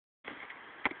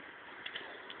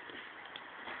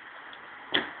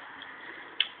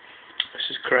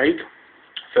Craig.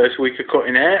 First week of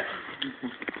cutting hair.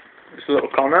 It's a little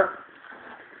Connor.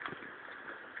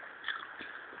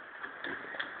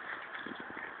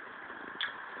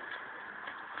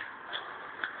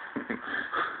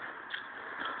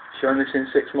 Showing this in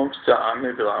 6 months' time,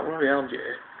 he'll be like, what the hell, Jay?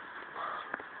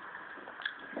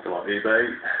 Love you,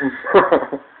 mate.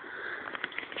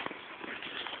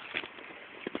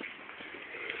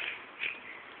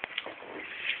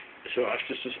 So that's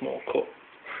just a small cut.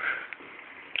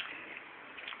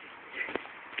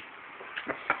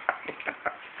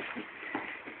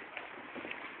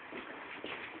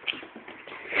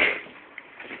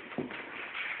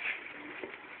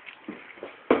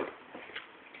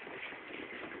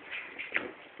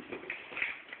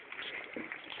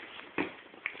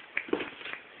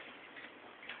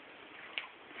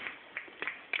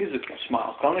 Here's a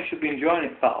smile, Connor. Should be enjoying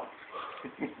it, pal.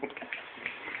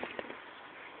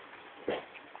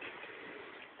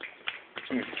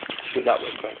 Put that way,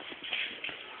 Craig.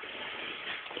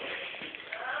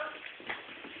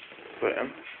 Put it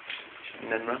in.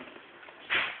 And then round.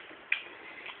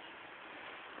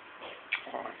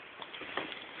 Alright.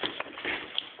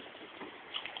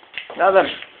 Now then,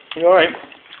 you alright?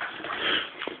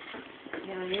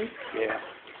 Yeah, you? Yeah.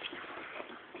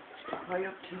 What are you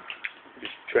up to?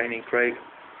 Just training Craig.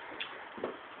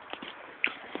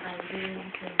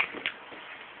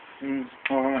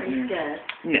 Alright. Are you scared?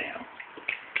 No.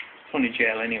 It's only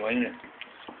jail anyway, isn't it?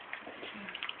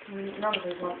 None of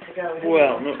us want to go.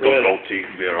 Well, not really. Gold teeth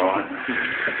can be alright.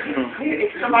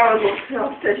 If tomorrow looks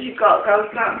up, says you've got to go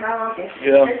back now, aren't you?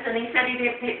 Yeah. Listen, he said he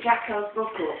didn't pick Jacko's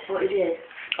book up, but he did.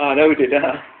 I know we did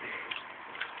that.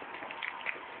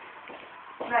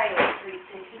 Right, sweetie,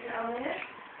 is it on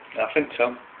there? I think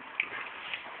so.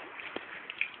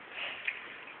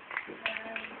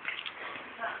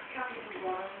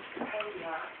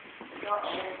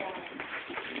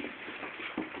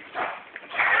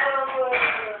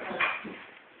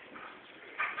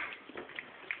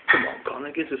 Come on,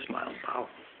 Connor, give us a smile, pal.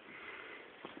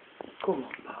 Come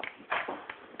on, pal.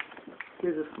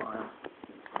 Give us a smile.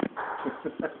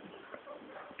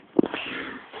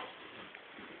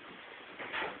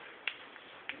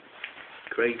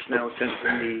 Craig's now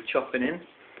attempting the chopping in.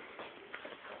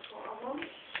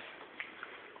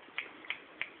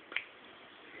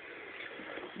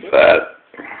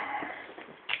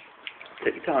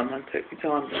 Take your time, man. Take your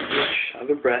time. Don't rush. Have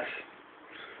a breath.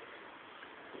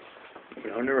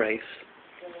 We're on a race.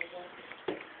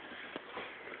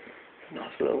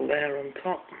 Nice little layer on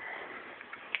top.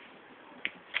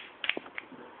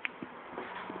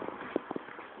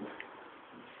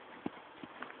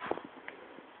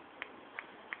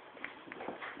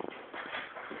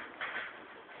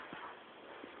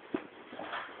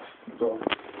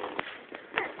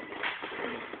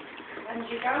 When did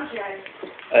you go, Joe?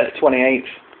 28th.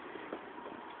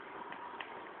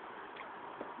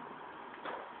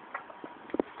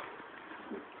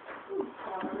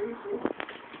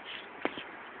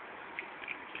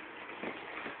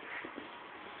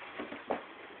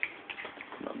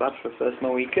 Not bad for a first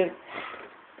Mohican.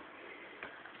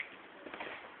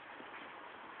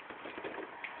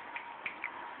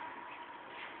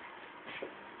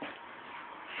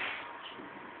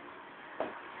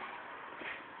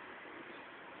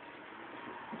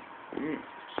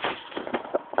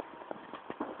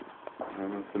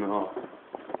 Nothing at all.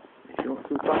 You sure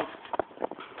too fast?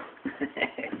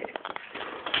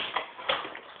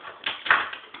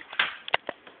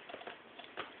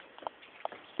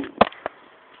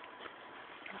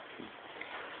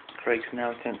 Craig's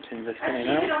now attempting the spinning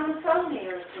Has she been out. on the phone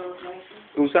here at all, Jason?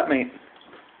 Who's that, mate?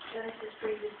 Genesis'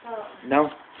 previous partner? No.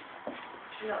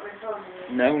 She's not been phoning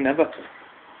you? No, never.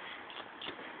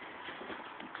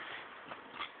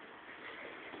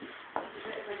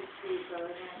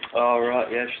 Oh, right,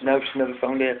 yeah. She's never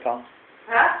phoned here, pal.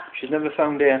 Huh? She's never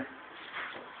phoned here.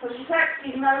 Well, she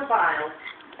texted mobile,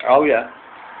 Oh, yeah.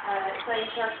 saying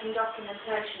she had some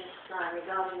documentation to sign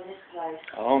regarding this place.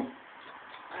 Oh.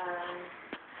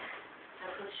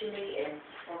 Could she meet him,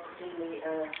 or could he meet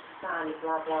her to sign it,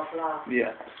 blah, blah, blah.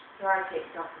 Yeah. So I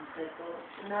picked up and said, well,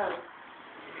 no.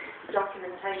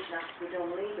 Documentation has to be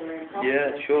done legally and properly.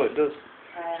 Yeah, sure, it does.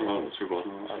 Oh, that's your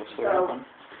bottom.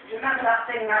 Remember that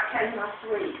thing that came last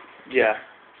week? Yeah.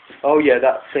 Oh, yeah,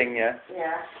 that thing, yeah.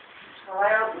 Yeah. Well,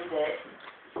 I opened it,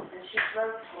 and she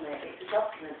wrote on it. It's a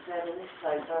document turning this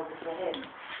place over to him.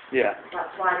 Yeah.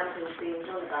 That's why nothing's being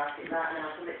done about it right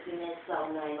now. So it's in his cell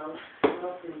name on.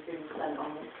 Nothing's been sent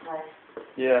on this place.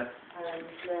 Yeah.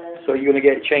 And, So you're going to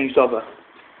get it changed over?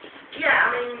 yeah,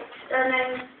 I mean, and then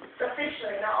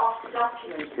officially not off the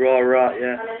document. Right,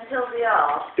 yeah. And until they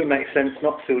are. Doesn't make sense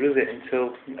not to, does it,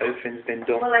 until everything's been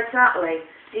done? Well, exactly.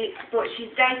 But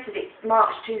she's dated it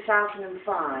March 2005.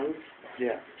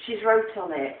 Yeah. She's wrote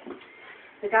on it.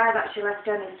 The guy that she left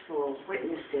Dennis for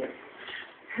witnessed it.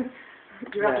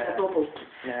 You're having a bubble.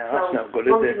 Yeah, that's so, not good,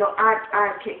 is it? Look,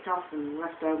 I kicked off and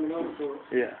left home and all sorts.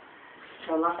 Yeah.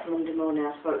 So last Monday morning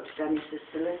I spoke to Dennis's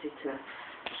solicitor.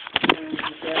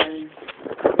 And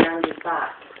behind his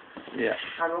back, Yeah.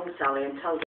 I rung Sally and told her